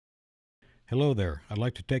Hello there. I'd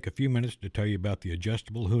like to take a few minutes to tell you about the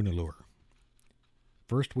adjustable Hoona Lure.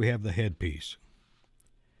 First, we have the head piece.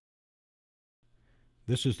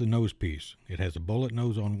 This is the nose piece. It has a bullet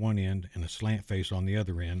nose on one end and a slant face on the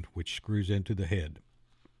other end, which screws into the head.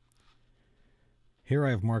 Here I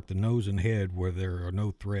have marked the nose and head where there are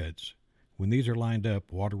no threads. When these are lined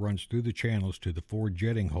up, water runs through the channels to the 4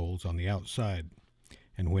 jetting holes on the outside,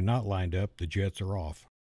 and when not lined up, the jets are off.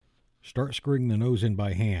 Start screwing the nose in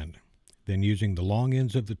by hand. Then using the long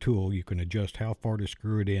ends of the tool, you can adjust how far to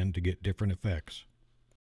screw it in to get different effects.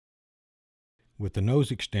 With the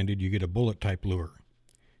nose extended, you get a bullet type lure.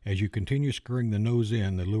 As you continue screwing the nose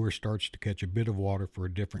in, the lure starts to catch a bit of water for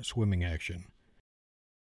a different swimming action.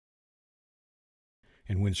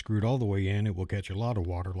 And when screwed all the way in, it will catch a lot of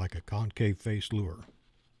water like a concave face lure.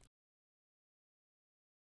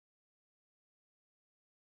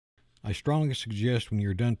 I strongly suggest when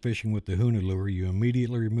you're done fishing with the Hoona Lure, you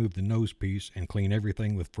immediately remove the nose piece and clean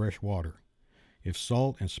everything with fresh water. If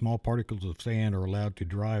salt and small particles of sand are allowed to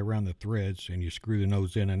dry around the threads and you screw the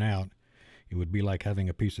nose in and out, it would be like having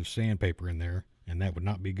a piece of sandpaper in there, and that would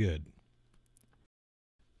not be good.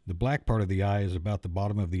 The black part of the eye is about the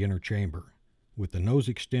bottom of the inner chamber. With the nose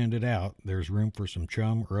extended out, there's room for some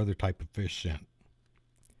chum or other type of fish scent.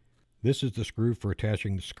 This is the screw for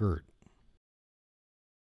attaching the skirt.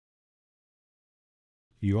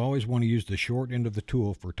 You always want to use the short end of the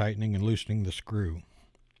tool for tightening and loosening the screw.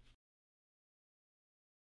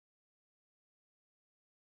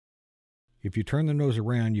 If you turn the nose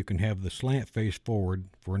around, you can have the slant face forward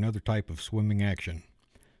for another type of swimming action.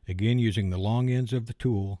 Again, using the long ends of the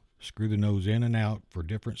tool, screw the nose in and out for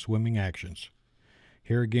different swimming actions.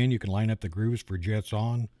 Here again, you can line up the grooves for jets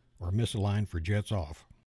on or misalign for jets off.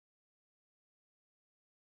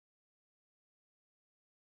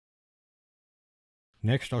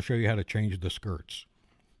 Next, I'll show you how to change the skirts.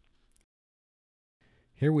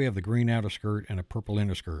 Here we have the green outer skirt and a purple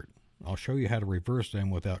inner skirt. I'll show you how to reverse them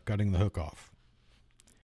without cutting the hook off.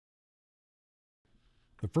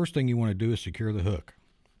 The first thing you want to do is secure the hook.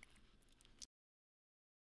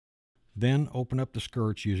 Then open up the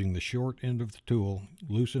skirts using the short end of the tool,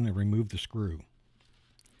 loosen and remove the screw.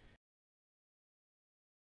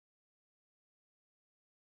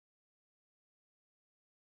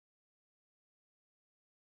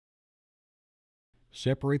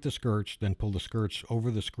 Separate the skirts, then pull the skirts over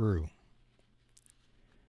the screw.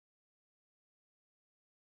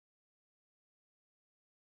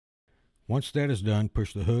 Once that is done,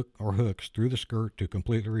 push the hook or hooks through the skirt to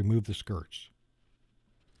completely remove the skirts.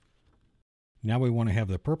 Now we want to have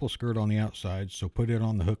the purple skirt on the outside, so put it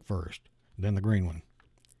on the hook first, then the green one.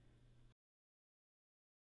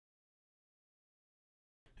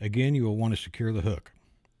 Again, you will want to secure the hook.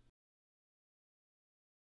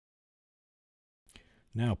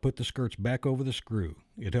 Now put the skirts back over the screw.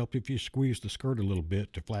 It helps if you squeeze the skirt a little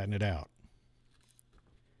bit to flatten it out.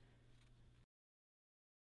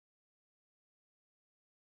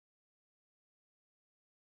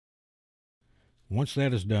 Once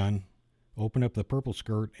that is done, open up the purple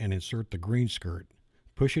skirt and insert the green skirt.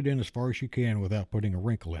 Push it in as far as you can without putting a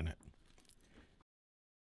wrinkle in it.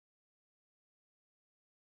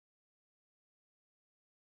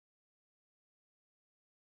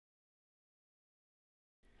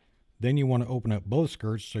 Then you want to open up both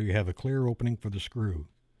skirts so you have a clear opening for the screw.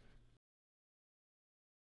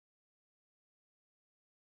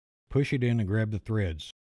 Push it in and grab the threads.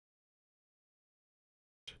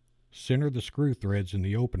 Center the screw threads in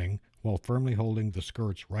the opening while firmly holding the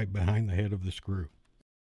skirts right behind the head of the screw.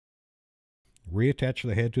 Reattach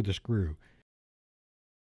the head to the screw.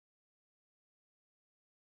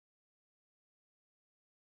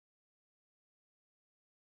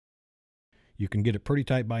 You can get it pretty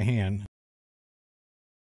tight by hand.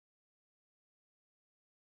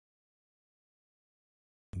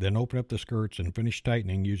 Then open up the skirts and finish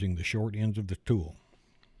tightening using the short ends of the tool.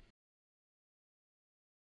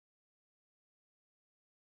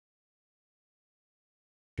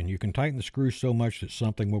 And you can tighten the screws so much that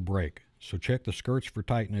something will break, so check the skirts for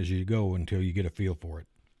tightening as you go until you get a feel for it.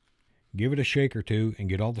 Give it a shake or two and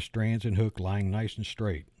get all the strands and hook lying nice and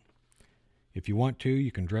straight. If you want to,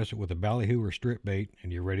 you can dress it with a ballyhoo or strip bait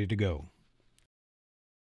and you're ready to go.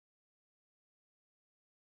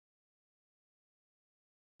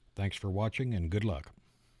 Thanks for watching and good luck.